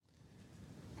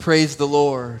Praise the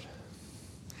Lord.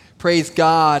 Praise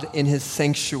God in his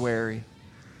sanctuary.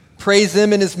 Praise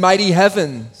him in his mighty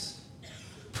heavens.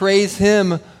 Praise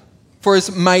him for his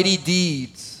mighty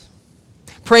deeds.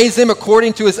 Praise him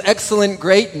according to his excellent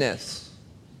greatness.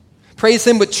 Praise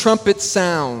him with trumpet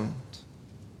sound.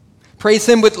 Praise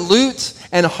him with lute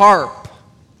and harp.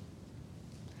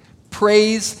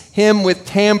 Praise him with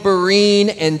tambourine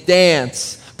and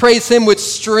dance. Praise him with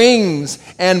strings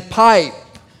and pipe.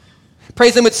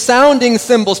 Praise him with sounding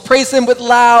cymbals. Praise him with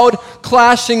loud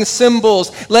clashing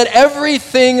cymbals. Let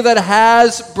everything that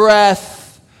has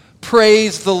breath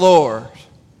praise the Lord.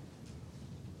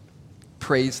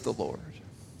 Praise the Lord.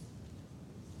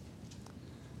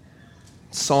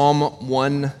 Psalm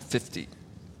 150.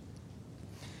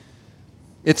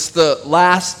 It's the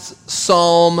last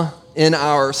psalm in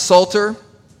our Psalter.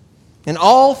 And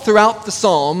all throughout the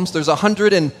Psalms, there's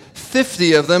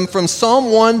 150 of them, from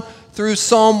Psalm 1 through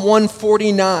Psalm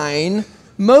 149,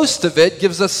 most of it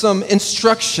gives us some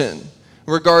instruction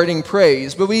regarding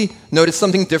praise. But we notice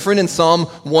something different in Psalm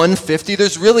 150.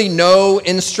 There's really no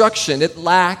instruction. It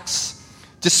lacks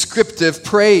descriptive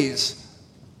praise.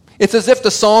 It's as if the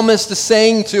psalmist is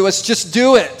saying to us, just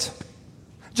do it.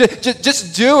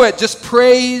 Just do it. Just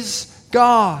praise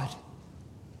God.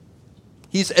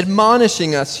 He's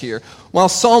admonishing us here. While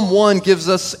Psalm 1 gives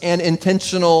us an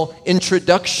intentional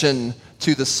introduction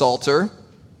to the Psalter,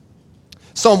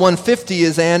 Psalm 150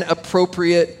 is an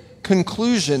appropriate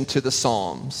conclusion to the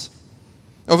Psalms.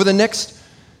 Over the next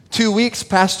 2 weeks,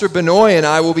 Pastor Benoit and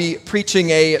I will be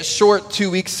preaching a short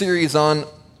 2-week series on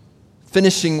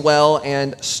finishing well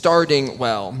and starting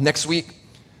well. Next week,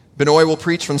 Benoit will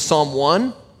preach from Psalm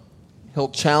 1. He'll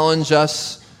challenge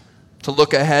us to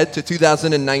look ahead to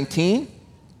 2019.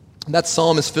 That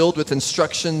psalm is filled with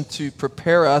instruction to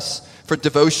prepare us for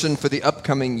devotion for the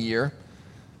upcoming year.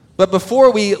 But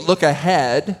before we look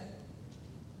ahead,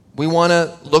 we want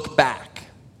to look back.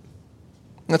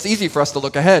 It's easy for us to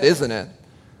look ahead, isn't it?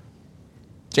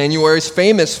 January is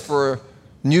famous for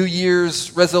New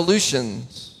Year's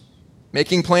resolutions,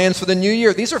 making plans for the new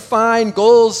year. These are fine,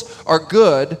 goals are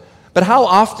good, but how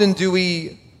often do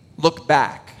we look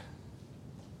back?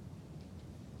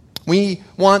 We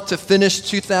want to finish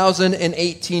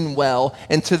 2018 well,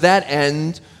 and to that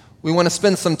end, we want to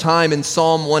spend some time in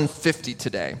Psalm 150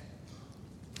 today.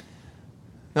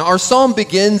 Now, our psalm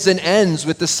begins and ends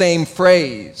with the same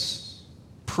phrase,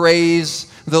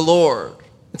 praise the Lord.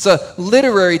 It's a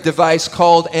literary device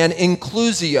called an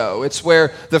inclusio. It's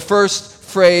where the first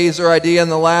phrase or idea and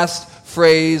the last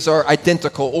phrase are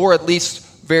identical, or at least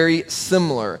very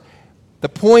similar. The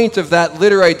point of that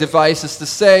literary device is to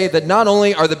say that not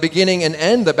only are the beginning and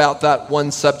end about that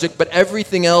one subject, but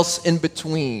everything else in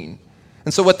between.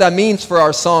 And so what that means for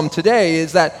our psalm today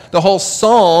is that the whole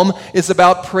psalm is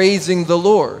about praising the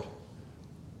Lord.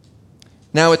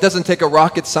 Now, it doesn't take a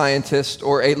rocket scientist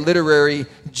or a literary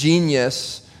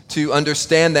genius to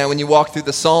understand that when you walk through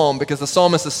the psalm, because the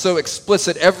psalmist is so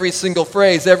explicit. Every single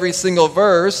phrase, every single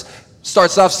verse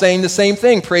starts off saying the same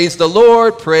thing. Praise the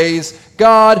Lord, praise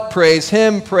God, praise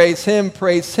Him, praise Him,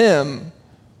 praise Him.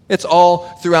 It's all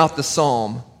throughout the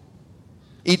psalm.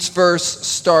 Each verse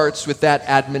starts with that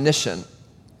admonition.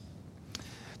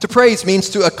 To praise means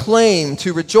to acclaim,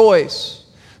 to rejoice,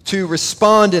 to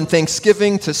respond in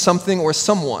thanksgiving to something or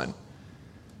someone.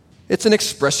 It's an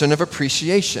expression of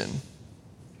appreciation.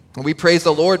 We praise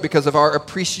the Lord because of our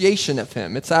appreciation of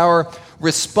Him. It's our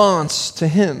response to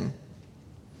Him.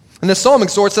 And the psalm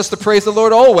exhorts us to praise the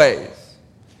Lord always.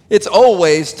 It's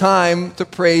always time to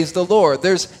praise the Lord.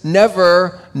 There's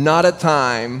never not a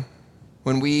time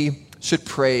when we should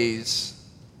praise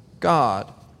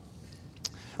God.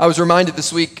 I was reminded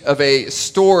this week of a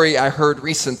story I heard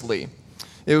recently.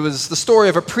 It was the story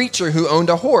of a preacher who owned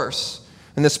a horse.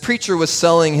 And this preacher was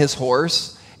selling his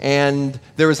horse, and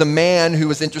there was a man who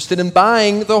was interested in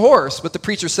buying the horse. But the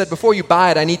preacher said, before you buy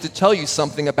it, I need to tell you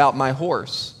something about my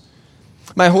horse.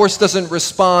 My horse doesn't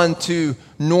respond to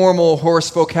normal horse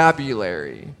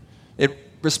vocabulary. It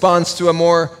responds to a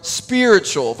more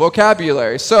spiritual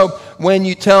vocabulary. So when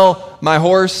you tell my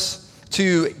horse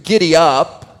to giddy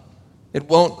up, it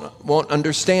won't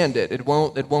understand it. It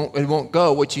won't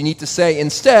go. What you need to say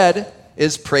instead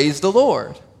is praise the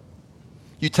Lord.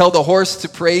 You tell the horse to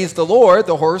praise the Lord,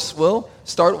 the horse will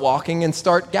start walking and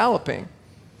start galloping.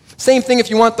 Same thing if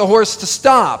you want the horse to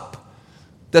stop.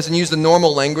 Doesn't use the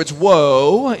normal language,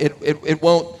 whoa, it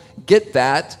won't get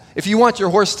that. If you want your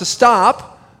horse to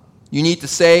stop, you need to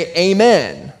say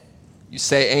amen. You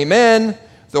say amen,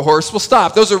 the horse will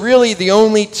stop. Those are really the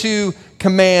only two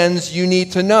commands you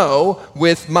need to know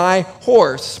with my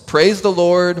horse. Praise the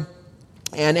Lord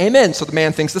And amen. So the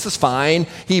man thinks this is fine.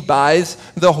 He buys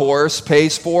the horse,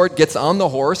 pays for it, gets on the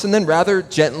horse, and then rather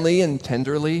gently and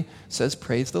tenderly says,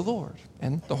 "Praise the Lord."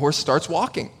 And the horse starts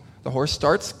walking. The horse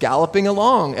starts galloping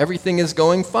along. Everything is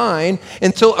going fine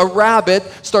until a rabbit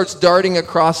starts darting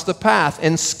across the path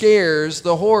and scares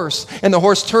the horse. And the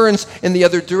horse turns in the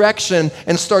other direction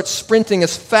and starts sprinting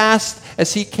as fast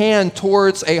as he can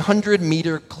towards a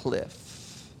 100-meter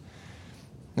cliff.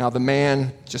 Now the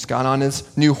man just got on his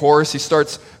new horse. He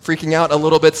starts freaking out a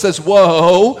little bit, says,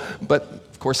 "Whoa!" But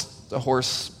of course the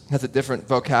horse has a different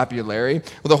vocabulary.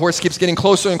 Well, the horse keeps getting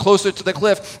closer and closer to the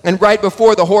cliff, and right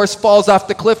before the horse falls off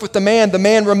the cliff with the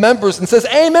man remembers and says,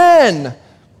 "Amen!"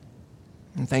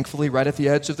 And thankfully, right at the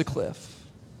edge of the cliff,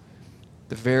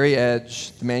 the very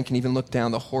edge, the man can even look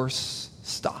down, the horse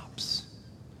stops.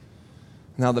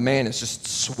 Now the man is just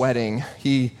sweating.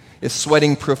 He is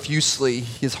sweating profusely.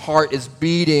 His heart is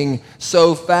beating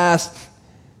so fast.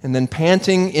 And then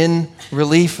panting in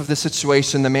relief of the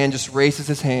situation, the man just raises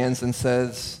his hands and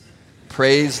says,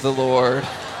 "Praise the Lord."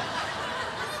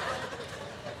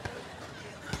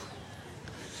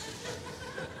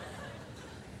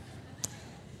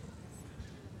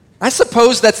 I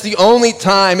suppose that's the only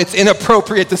time it's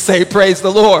inappropriate to say "Praise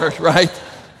the Lord," right?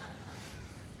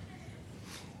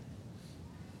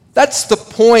 That's the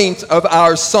point of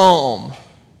our psalm.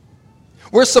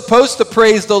 We're supposed to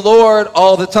praise the Lord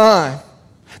all the time.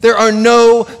 There are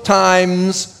no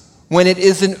times when it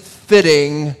isn't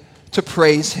fitting to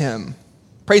praise Him.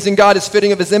 Praising God is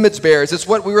fitting of His image bearers. It's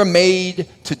what we were made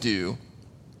to do.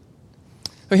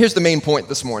 Now, here's the main point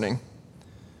this morning.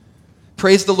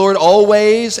 Praise the Lord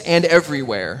always and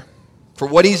everywhere for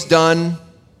what He's done,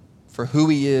 for who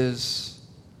He is,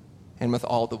 and with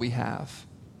all that we have.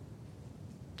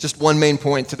 Just one main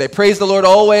point today. Praise the Lord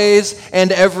always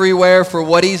and everywhere for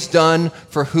what He's done,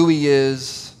 for who He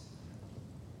is,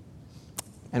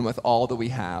 and with all that we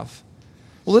have.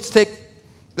 Well, let's take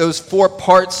those 4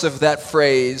 parts of that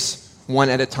phrase one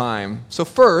at a time. So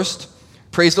first,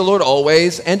 praise the Lord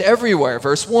always and everywhere.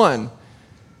 Verse 1.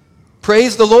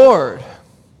 Praise the Lord.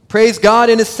 Praise God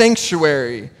in His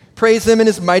sanctuary. Praise Him in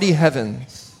His mighty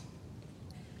heavens.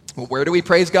 Well, where do we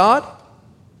praise God?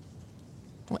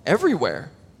 Well, everywhere.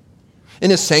 In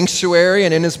His sanctuary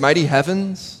and in His mighty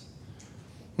heavens.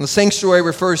 And the sanctuary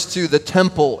refers to the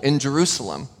temple in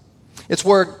Jerusalem. It's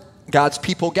where God's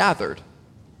people gathered.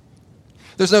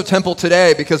 There's no temple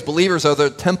today because believers are the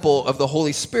temple of the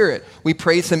Holy Spirit. We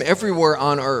praise Him everywhere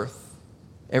on earth,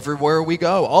 everywhere we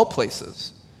go, all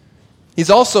places. He's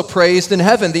also praised in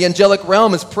heaven. The angelic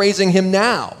realm is praising Him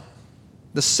now.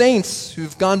 The saints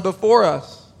who've gone before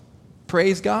us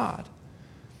praise God.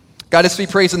 God is to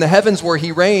be praised in the heavens where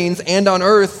He reigns, and on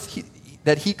earth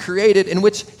that He created, in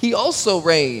which He also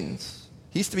reigns.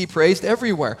 He's to be praised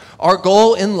everywhere. Our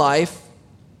goal in life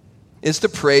is to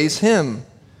praise Him.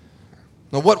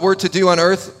 Now, what we're to do on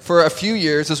earth for a few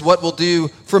years is what we'll do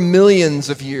for millions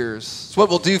of years. It's what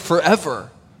we'll do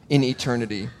forever in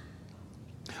eternity.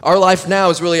 Our life now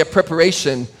is really a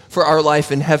preparation for our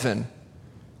life in heaven.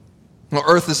 Now,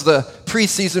 earth is the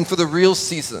pre-season for the real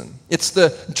season. It's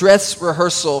the dress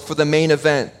rehearsal for the main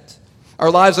event.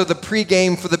 Our lives are the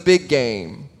pre-game for the big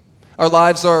game. Our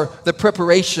lives are the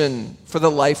preparation for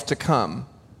the life to come.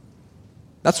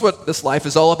 That's what this life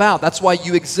is all about. That's why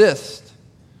you exist.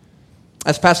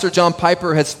 As Pastor John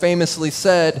Piper has famously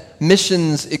said,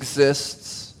 missions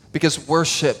exists because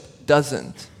worship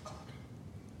doesn't.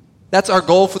 That's our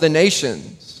goal for the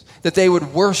nations, that they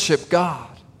would worship God.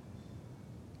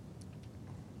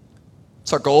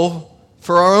 It's our goal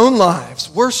for our own lives,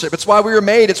 worship. It's why we were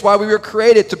made. It's why we were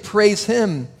created, to praise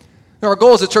Him. Now, our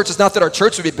goal as a church is not that our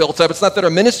church would be built up. It's not that our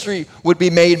ministry would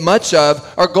be made much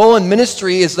of. Our goal in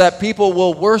ministry is that people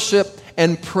will worship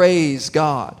and praise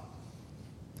God.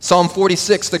 Psalm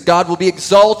 46, that God will be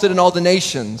exalted in all the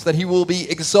nations, that He will be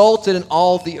exalted in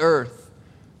all the earth.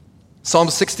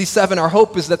 Psalm 67, our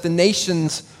hope is that the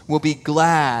nations will be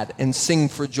glad and sing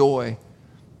for joy.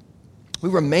 We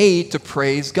were made to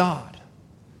praise God.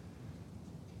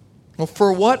 Well,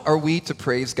 for what are we to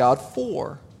praise God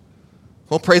for?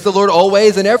 Well, praise the Lord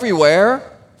always and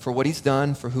everywhere for what He's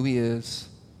done, for who He is,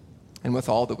 and with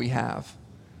all that we have.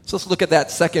 So let's look at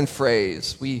that second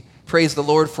phrase. We praise the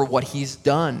Lord for what He's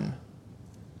done.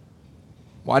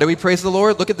 Why do we praise the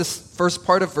Lord? Look at this first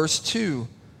part of verse 2.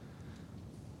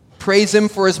 Praise Him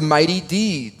for His mighty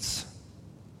deeds.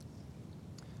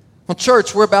 Well,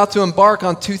 church, we're about to embark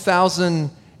on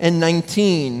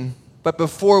 2019, but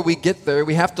before we get there,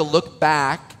 we have to look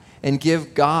back and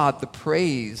give God the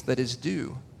praise that is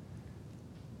due.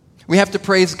 We have to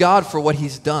praise God for what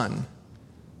He's done.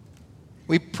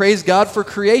 We praise God for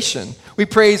creation. We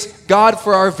praise God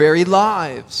for our very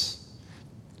lives.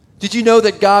 Did you know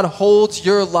that God holds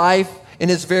your life in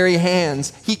his very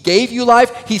hands? He gave you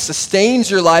life. He sustains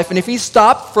your life. And if he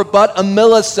stopped for but a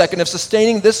millisecond of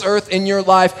sustaining this earth in your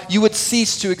life, you would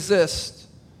cease to exist.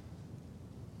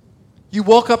 You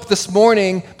woke up this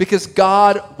morning because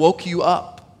God woke you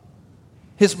up.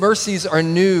 His mercies are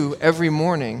new every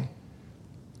morning.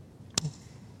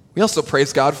 We also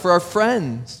praise God for our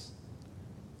friends.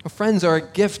 Our friends are a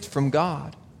gift from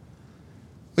God.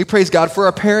 We praise God for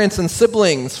our parents and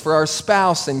siblings, for our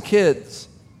spouse and kids.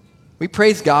 We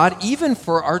praise God even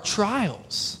for our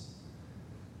trials.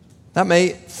 That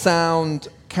may sound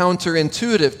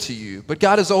counterintuitive to you, but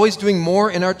God is always doing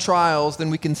more in our trials than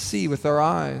we can see with our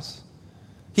eyes.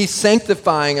 He's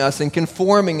sanctifying us and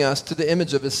conforming us to the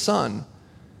image of his Son.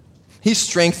 He's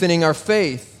strengthening our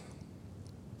faith.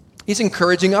 He's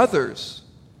encouraging others.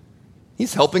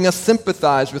 He's helping us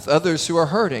sympathize with others who are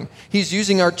hurting. He's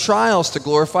using our trials to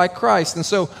glorify Christ. And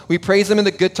so we praise him in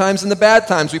the good times and the bad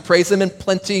times. We praise him in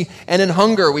plenty and in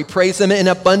hunger. We praise him in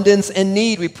abundance and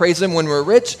need. We praise him when we're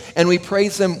rich, and we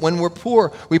praise him when we're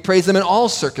poor. We praise him in all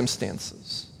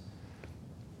circumstances.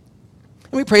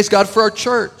 And we praise God for our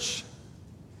church.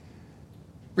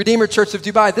 Redeemer Church of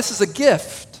Dubai, this is a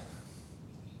gift.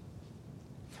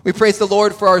 We praise the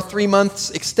Lord for our 3 months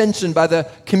extension by the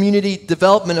Community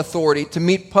Development Authority to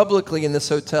meet publicly in this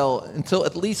hotel until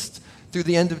at least through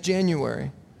the end of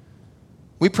January.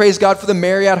 We praise God for the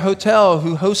Marriott Hotel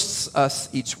who hosts us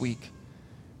each week.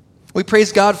 We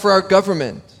praise God for our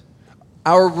government.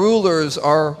 Our rulers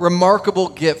are remarkable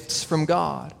gifts from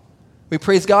God. We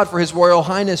praise God for His Royal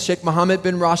Highness Sheikh Mohammed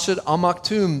bin Rashid Al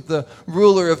Maktoum, the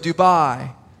ruler of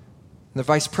Dubai, the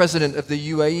vice president of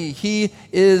the UAE. He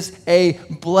is a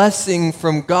blessing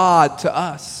from God to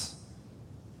us.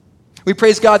 We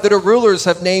praise God that our rulers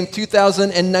have named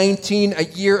 2019 a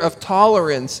year of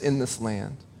tolerance in this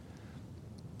land.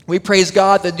 We praise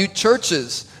God that new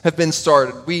churches have been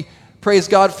started. We praise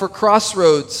God for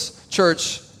Crossroads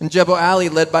Church in Jebel Ali,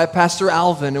 led by Pastor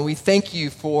Alvin, and we thank you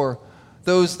for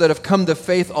those that have come to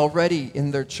faith already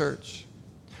in their church.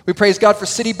 We praise God for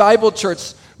City Bible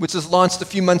Church, which was launched a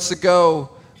few months ago,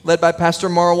 led by Pastor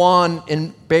Marwan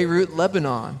in Beirut,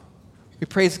 Lebanon. We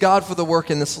praise God for the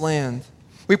work in this land.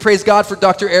 We praise God for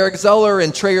Dr. Eric Zeller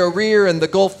and Trey O'Rear and the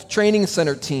Gulf Training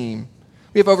Center team.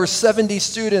 We have over 70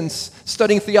 students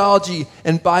studying theology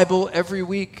and Bible every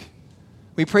week.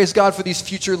 We praise God for these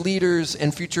future leaders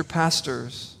and future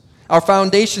pastors. Our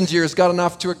foundations year has gotten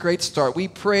off to a great start. We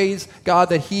praise God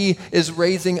that He is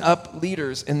raising up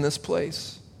leaders in this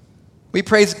place. We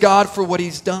praise God for what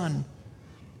He's done.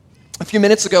 A few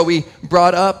minutes ago, we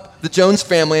brought up the Jones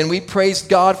family, and we praised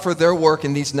God for their work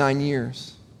in these 9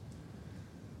 years.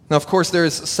 Now, of course, there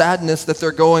is sadness that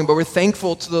they're going, but we're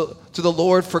thankful to the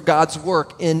Lord for God's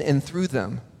work in and through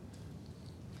them.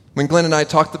 When Glenn and I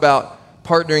talked about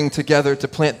partnering together to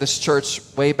plant this church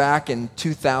way back in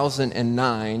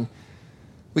 2009,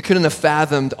 we couldn't have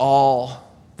fathomed all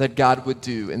that God would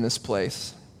do in this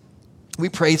place. We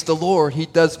praise the Lord. He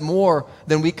does more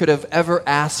than we could have ever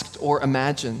asked or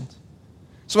imagined.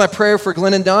 So my prayer for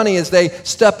Glenn and Donnie as they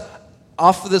step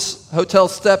off of this hotel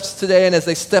steps today and as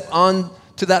they step on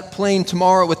to that plane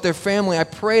tomorrow with their family, I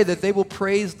pray that they will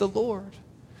praise the Lord,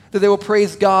 that they will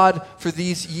praise God for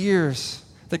these years,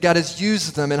 that God has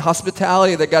used them in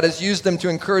hospitality, that God has used them to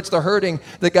encourage the hurting,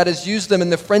 that God has used them in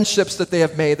the friendships that they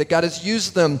have made, that God has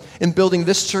used them in building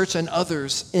this church and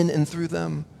others in and through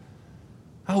them.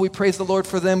 Oh, we praise the Lord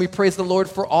for them. We praise the Lord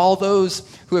for all those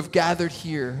who have gathered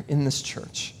here in this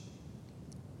church.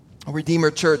 Redeemer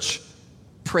Church,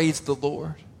 praise the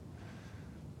Lord.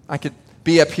 I could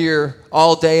be up here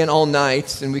all day and all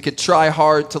night, and we could try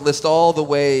hard to list all the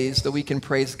ways that we can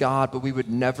praise God, but we would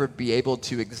never be able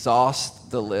to exhaust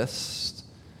the list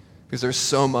because there's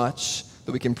so much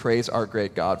that we can praise our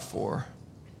great God for.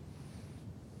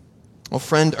 Well,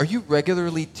 friend, are you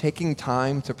regularly taking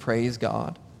time to praise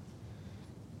God?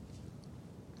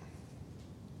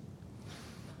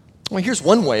 Well, here's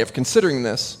one way of considering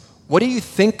this. What do you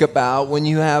think about when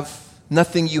you have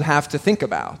nothing you have to think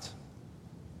about?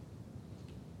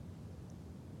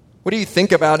 What do you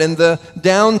think about in the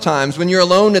down times when you're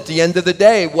alone at the end of the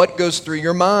day? What goes through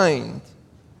your mind?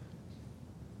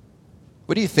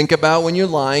 What do you think about when you're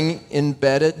lying in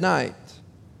bed at night?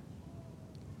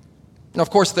 Now, of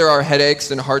course, there are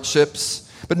headaches and hardships,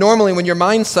 but normally when your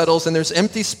mind settles and there's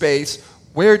empty space,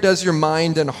 where does your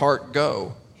mind and heart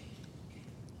go?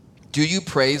 Do you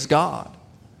praise God?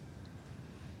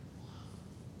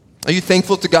 Are you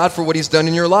thankful to God for what He's done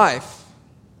in your life?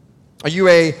 Are you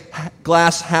a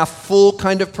glass half full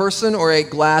kind of person or a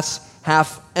glass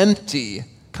half-empty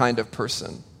kind of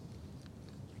person.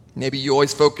 Maybe you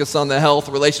always focus on the health,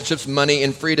 relationships, money,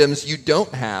 and freedoms you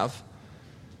don't have.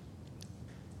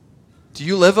 Do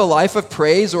you live a life of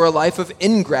praise or a life of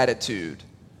ingratitude?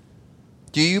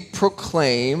 Do you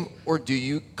proclaim or do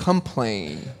you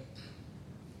complain?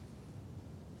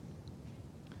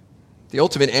 The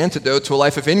ultimate antidote to a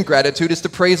life of ingratitude is to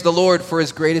praise the Lord for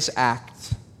his greatest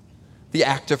act, the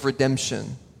act of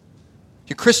redemption.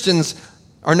 You Christians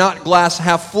are not glass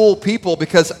half full people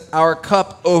because our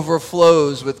cup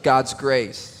overflows with God's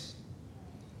grace.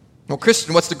 Well,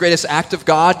 Christian, what's the greatest act of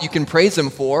God you can praise him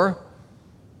for?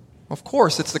 Of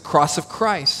course, it's the cross of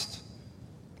Christ.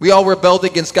 We all rebelled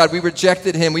against God. We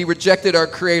rejected him. We rejected our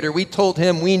Creator. We told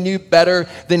him we knew better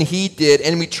than he did,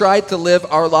 and we tried to live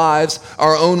our lives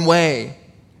our own way.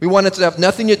 We wanted to have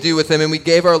nothing to do with him, and we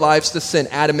gave our lives to sin.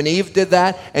 Adam and Eve did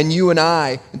that, and you and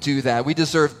I do that. We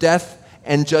deserve death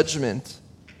and judgment.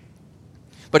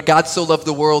 But God so loved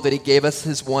the world that he gave us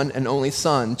his one and only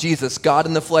Son. Jesus, God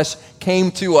in the flesh,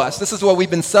 came to us. This is what we've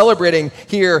been celebrating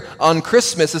here on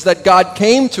Christmas, is that God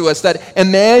came to us, that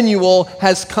Emmanuel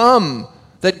has come,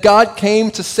 that God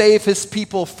came to save his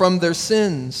people from their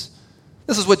sins.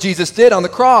 This is what Jesus did on the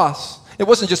cross. It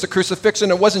wasn't just a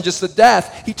crucifixion. It wasn't just a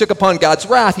death. He took upon God's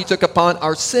wrath. He took upon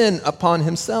our sin upon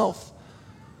himself.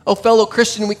 Oh, fellow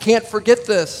Christian, we can't forget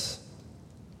this.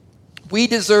 We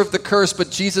deserve the curse,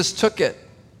 but Jesus took it.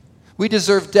 We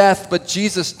deserve death, but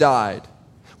Jesus died.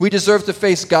 We deserve to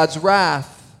face God's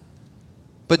wrath,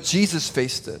 but Jesus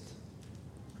faced it.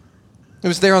 It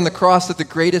was there on the cross that the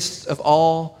greatest of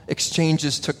all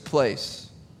exchanges took place.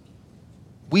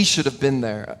 We should have been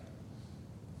there.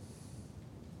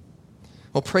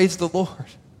 Well, praise the Lord.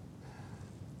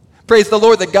 Praise the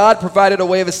Lord that God provided a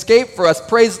way of escape for us.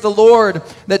 Praise the Lord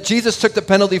that Jesus took the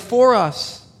penalty for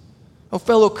us. Oh,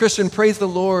 fellow Christian, praise the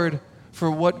Lord for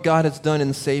what God has done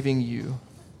in saving you.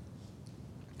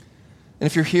 And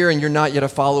if you're here and you're not yet a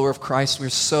follower of Christ, we're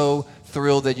so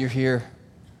thrilled that you're here.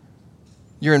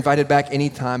 You're invited back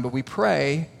anytime, but we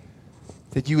pray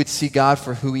that you would see God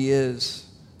for who he is,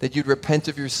 that you'd repent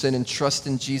of your sin and trust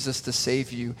in Jesus to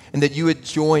save you, and that you would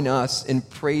join us in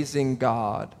praising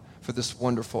God for this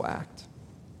wonderful act.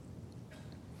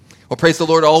 Well, praise the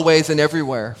Lord always and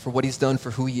everywhere for what he's done, for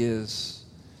who he is,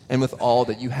 and with all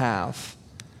that you have.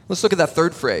 Let's look at that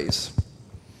third phrase.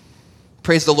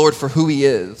 Praise the Lord for who he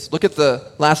is. Look at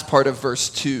the last part of verse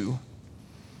 2.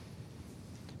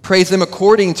 Praise him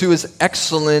according to his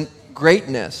excellent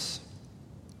greatness.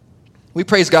 We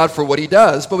praise God for what he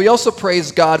does, but we also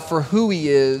praise God for who he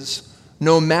is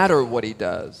no matter what he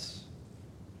does.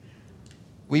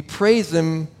 We praise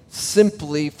him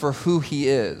simply for who he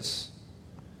is.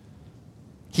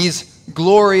 He's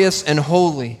glorious and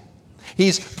holy.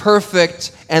 He's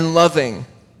perfect and loving.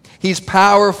 He's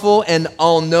powerful and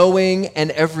all-knowing and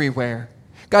everywhere.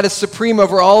 God is supreme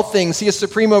over all things. He is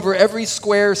supreme over every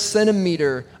square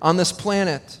centimeter on this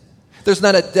planet. There's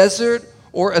not a desert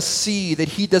or a sea that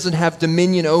he doesn't have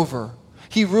dominion over.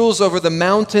 He rules over the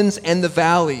mountains and the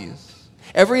valleys.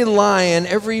 Every lion,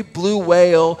 every blue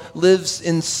whale lives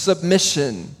in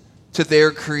submission to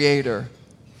their Creator.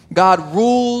 God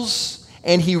rules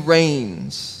and he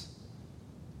reigns.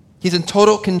 He's in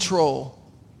total control.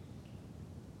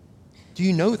 Do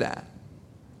you know that?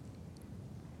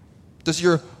 Does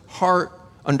your heart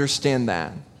understand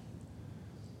that?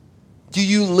 Do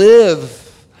you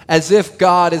live as if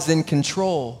God is in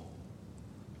control?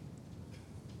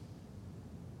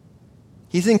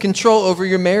 He's in control over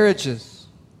your marriages.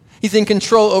 He's in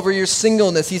control over your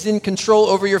singleness. He's in control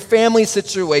over your family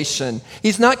situation.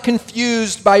 He's not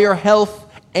confused by your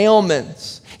health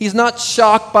ailments. He's not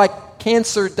shocked by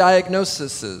cancer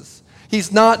diagnoses.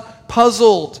 He's not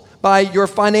puzzled by your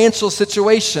financial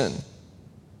situation.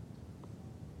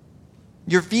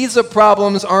 Your visa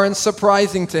problems aren't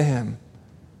surprising to him.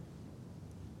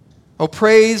 Oh,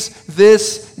 praise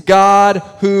this God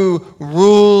who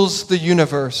rules the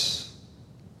universe.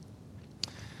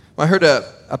 I heard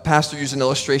a pastor use an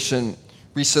illustration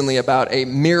recently about a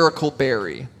miracle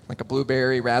berry, like a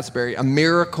blueberry, raspberry, a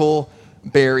miracle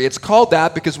berry. It's called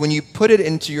that because when you put it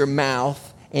into your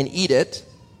mouth and eat it,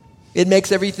 it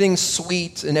makes everything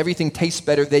sweet and everything tastes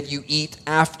better that you eat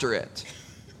after it.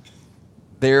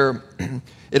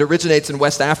 It originates in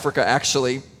West Africa,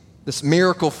 actually, this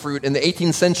miracle fruit. In the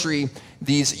 18th century,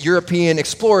 these European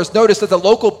explorers noticed that the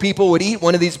local people would eat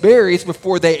one of these berries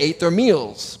before they ate their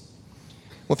meals.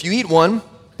 Well, if you eat one,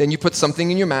 then you put something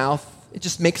in your mouth. It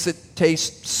just makes it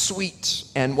taste sweet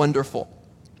and wonderful.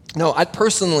 No, I'd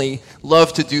personally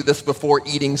love to do this before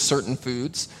eating certain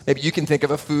foods. Maybe you can think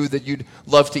of a food that you'd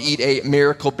love to eat a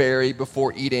miracle berry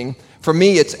before eating. For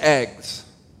me, it's eggs.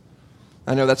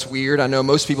 I know that's weird. I know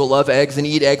most people love eggs and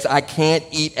eat eggs. I can't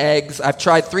eat eggs. I've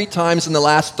tried 3 times in the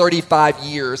last 35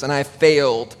 years, and I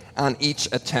failed on each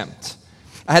attempt.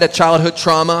 I had a childhood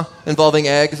trauma involving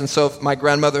eggs, and so my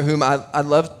grandmother, whom I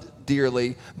loved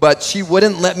dearly, but she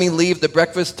wouldn't let me leave the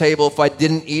breakfast table if I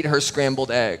didn't eat her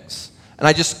scrambled eggs. And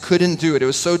I just couldn't do it. It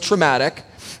was so traumatic.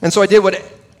 And so I did what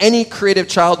any creative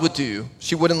child would do.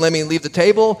 She wouldn't let me leave the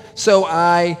table, so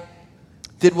I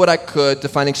did what I could to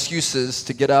find excuses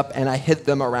to get up, and I hid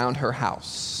them around her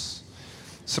house.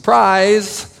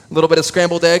 Surprise! A little bit of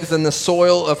scrambled eggs in the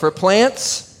soil of her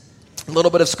plants, a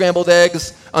little bit of scrambled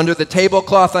eggs under the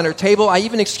tablecloth on her table. I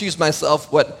even excused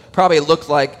myself what probably looked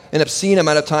like an obscene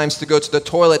amount of times to go to the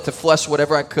toilet to flush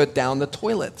whatever I could down the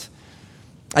toilet.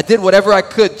 I did whatever I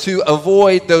could to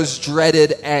avoid those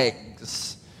dreaded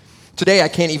eggs. Today, I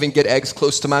can't even get eggs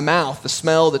close to my mouth. The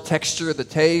smell, the texture, the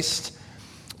taste.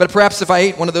 But perhaps if I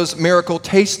ate one of those miracle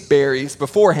taste berries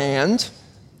beforehand,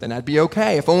 then I'd be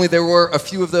okay. If only there were a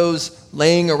few of those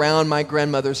laying around my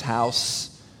grandmother's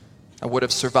house, I would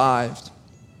have survived.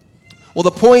 Well,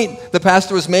 the point the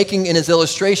pastor was making in his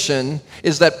illustration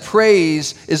is that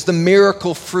praise is the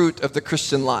miracle fruit of the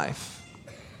Christian life.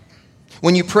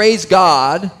 When you praise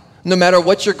God, no matter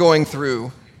what you're going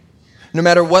through, no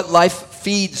matter what life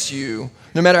feeds you,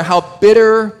 no matter how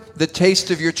bitter the taste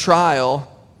of your trial,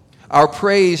 our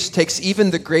praise takes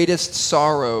even the greatest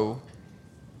sorrow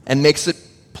and makes it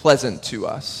pleasant to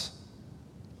us.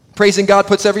 Praising God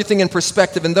puts everything in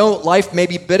perspective, and though life may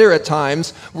be bitter at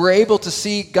times, we're able to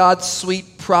see God's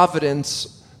sweet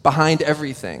providence behind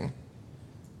everything.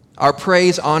 Our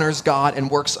praise honors God and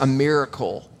works a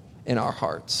miracle in our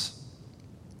hearts.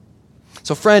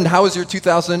 So friend, how was your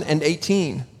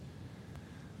 2018?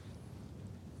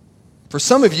 For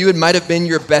some of you, it might have been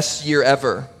your best year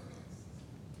ever.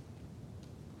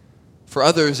 For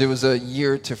others, it was a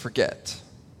year to forget.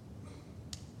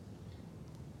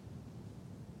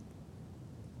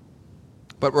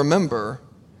 But remember,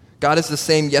 God is the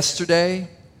same yesterday,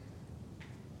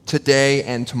 today,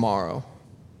 and tomorrow.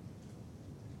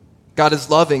 God is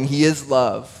loving. He is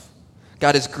love.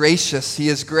 God is gracious. He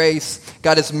is grace.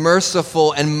 God is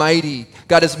merciful and mighty.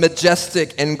 God is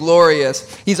majestic and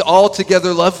glorious. He's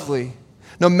altogether lovely.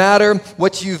 No matter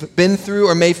what you've been through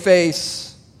or may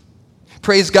face,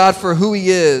 praise God for who He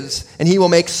is, and He will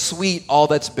make sweet all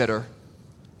that's bitter.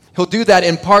 He'll do that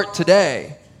in part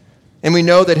today, and we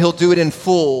know that He'll do it in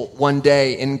full one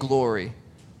day in glory.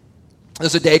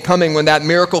 There's a day coming when that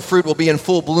miracle fruit will be in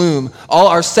full bloom. All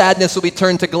our sadness will be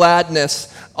turned to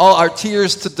gladness. All our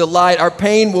tears to delight. Our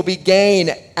pain will be gain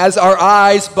as our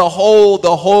eyes behold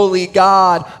the holy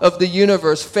God of the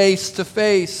universe face to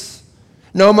face.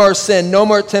 No more sin, no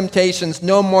more temptations,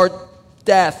 no more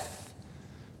death.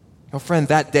 Oh, friend,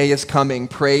 that day is coming.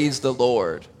 Praise the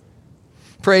Lord.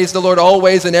 Praise the Lord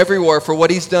always and everywhere for what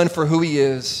He's done, for who He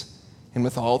is, and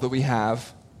with all that we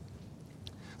have.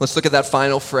 Let's look at that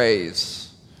final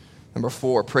phrase. Number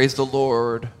 4, praise the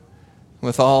Lord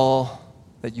with all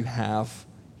that you have.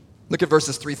 Look at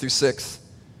verses 3 through 6.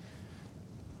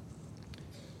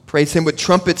 Praise Him with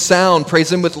trumpet sound.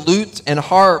 Praise Him with lute and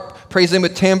harp. Praise Him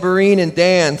with tambourine and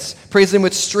dance. Praise Him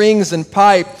with strings and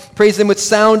pipe. Praise Him with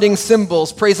sounding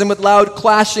cymbals. Praise Him with loud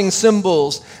clashing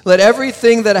cymbals. Let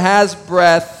everything that has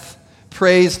breath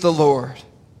praise the Lord.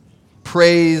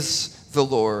 Praise the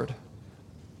Lord.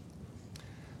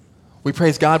 We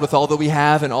praise God with all that we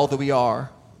have and all that we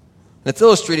are. And it's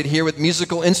illustrated here with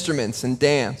musical instruments and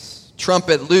dance.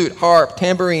 Trumpet, lute, harp,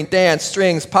 tambourine, dance,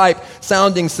 strings, pipe,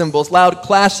 sounding cymbals, loud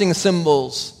clashing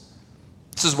cymbals.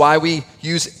 This is why we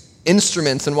use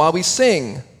instruments and why we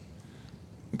sing.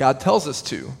 God tells us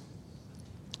to.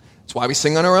 It's why we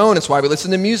sing on our own. It's why we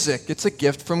listen to music. It's a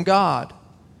gift from God.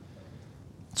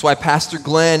 It's why Pastor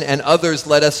Glenn and others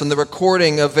led us in the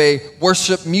recording of a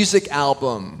worship music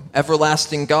album,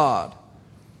 Everlasting God.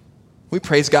 We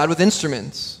praise God with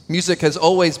instruments. Music has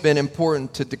always been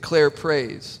important to declare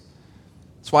praise.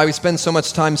 It's why we spend so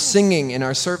much time singing in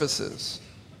our services.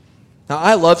 Now,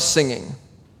 I love singing.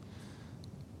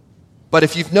 But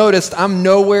if you've noticed, I'm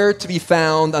nowhere to be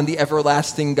found on the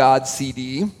Everlasting God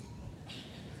CD.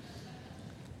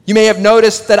 You may have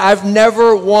noticed that I've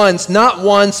never once, not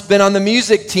once, been on the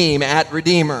music team at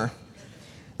Redeemer.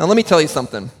 Now, let me tell you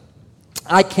something.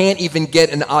 I can't even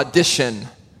get an audition.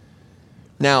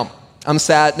 Now, I'm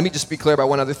sad. Let me just be clear about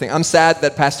one other thing. I'm sad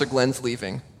that Pastor Glenn's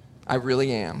leaving. I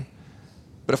really am.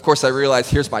 But of course, I realize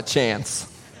here's my chance.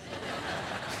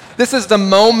 This is the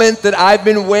moment that I've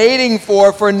been waiting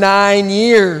for 9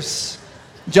 years.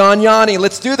 John Yanni,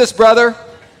 let's do this, brother.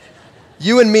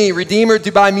 You and me, Redeemer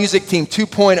Dubai Music Team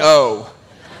 2.0.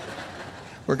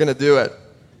 We're going to do it.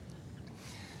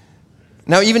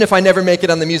 Now, even if I never make it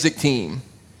on the music team,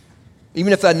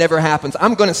 even if that never happens,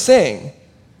 I'm going to sing.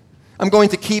 I'm going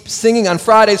to keep singing on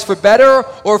Fridays for better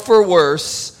or for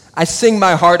worse. I sing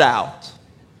my heart out.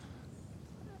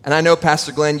 And I know,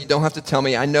 Pastor Glenn, you don't have to tell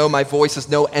me. I know my voice is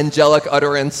no angelic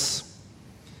utterance.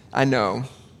 I know.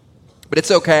 But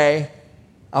it's okay.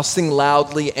 I'll sing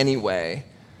loudly anyway.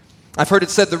 I've heard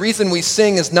it said the reason we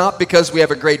sing is not because we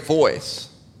have a great voice.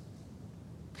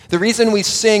 The reason we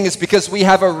sing is because we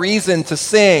have a reason to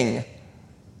sing.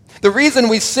 The reason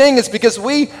we sing is because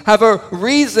we have a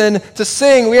reason to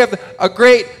sing. We have a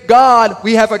great God.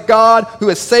 We have a God who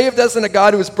has saved us and a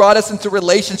God who has brought us into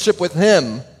relationship with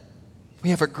Him.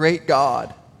 We have a great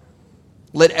God.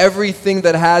 Let everything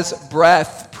that has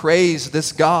breath praise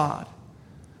this God.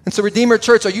 And so, Redeemer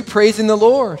Church, are you praising the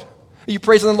Lord? Are you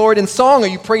praising the Lord in song? Are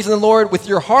you praising the Lord with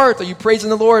your heart? Are you praising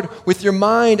the Lord with your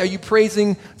mind? Are you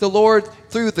praising the Lord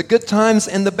through the good times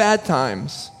and the bad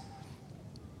times?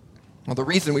 Well, the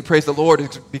reason we praise the Lord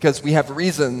is because we have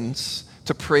reasons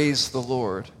to praise the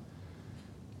Lord.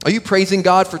 Are you praising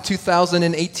God for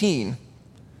 2018?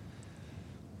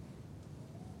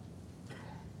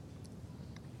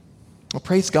 Well,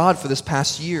 praise God for this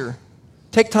past year.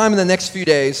 Take time in the next few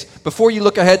days, before you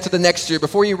look ahead to the next year,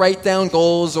 before you write down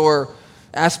goals or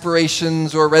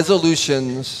aspirations or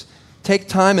resolutions, take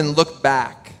time and look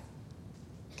back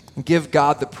and give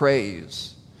God the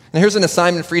praise. And here's an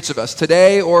assignment for each of us.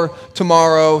 Today or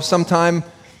tomorrow, sometime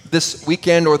this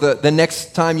weekend or the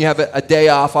next time you have a day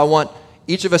off, I want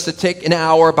each of us to take an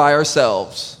hour by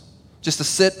ourselves, just to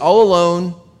sit all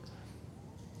alone,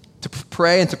 to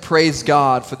pray and to praise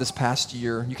God for this past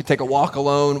year. You can take a walk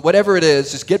alone, whatever it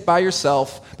is, just get by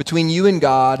yourself between you and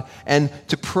God and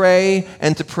to pray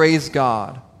and to praise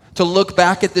God, to look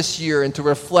back at this year and to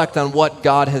reflect on what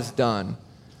God has done.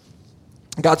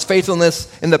 God's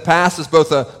faithfulness in the past is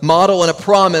both a model and a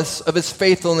promise of His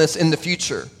faithfulness in the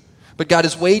future. But God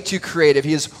is way too creative.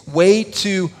 He is way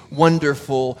too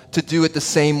wonderful to do it the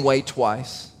same way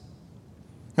twice.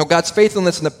 Now, God's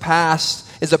faithfulness in the past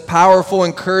is a powerful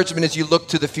encouragement as you look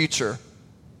to the future.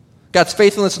 God's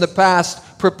faithfulness in the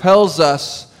past propels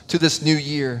us to this new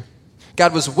year.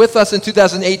 God was with us in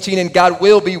 2018, and God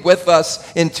will be with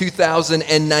us in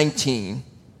 2019.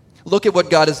 Look at what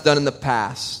God has done in the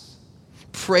past.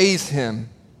 Praise Him.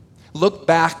 Look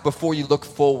back before you look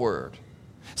forward.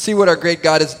 See what our great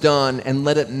God has done, and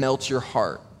let it melt your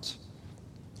heart.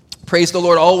 Praise the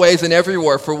Lord always and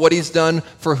everywhere for what He's done,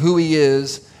 for who He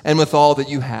is, and with all that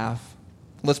you have.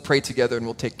 Let's pray together and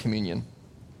we'll take communion.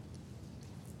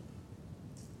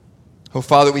 Oh,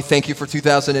 Father, we thank You for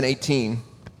 2018.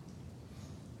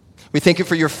 We thank You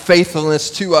for Your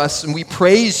faithfulness to us, and we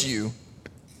praise You.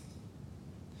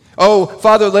 Oh,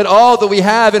 Father, let all that we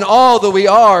have and all that we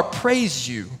are praise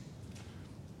You.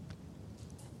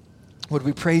 Would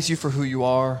we praise You for who You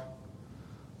are?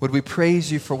 Would we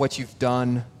praise You for what You've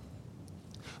done?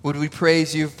 Would we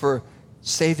praise You for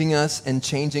saving us and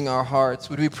changing our hearts?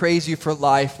 Would we praise You for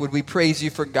life? Would we praise You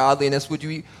for godliness? Would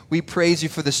we praise You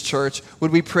for this church?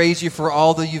 Would we praise You for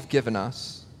all that You've given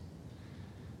us?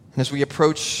 And as we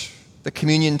approach the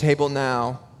communion table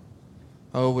now,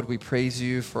 oh, would we praise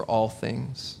You for all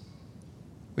things?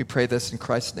 We pray this in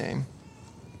Christ's name.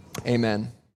 Amen.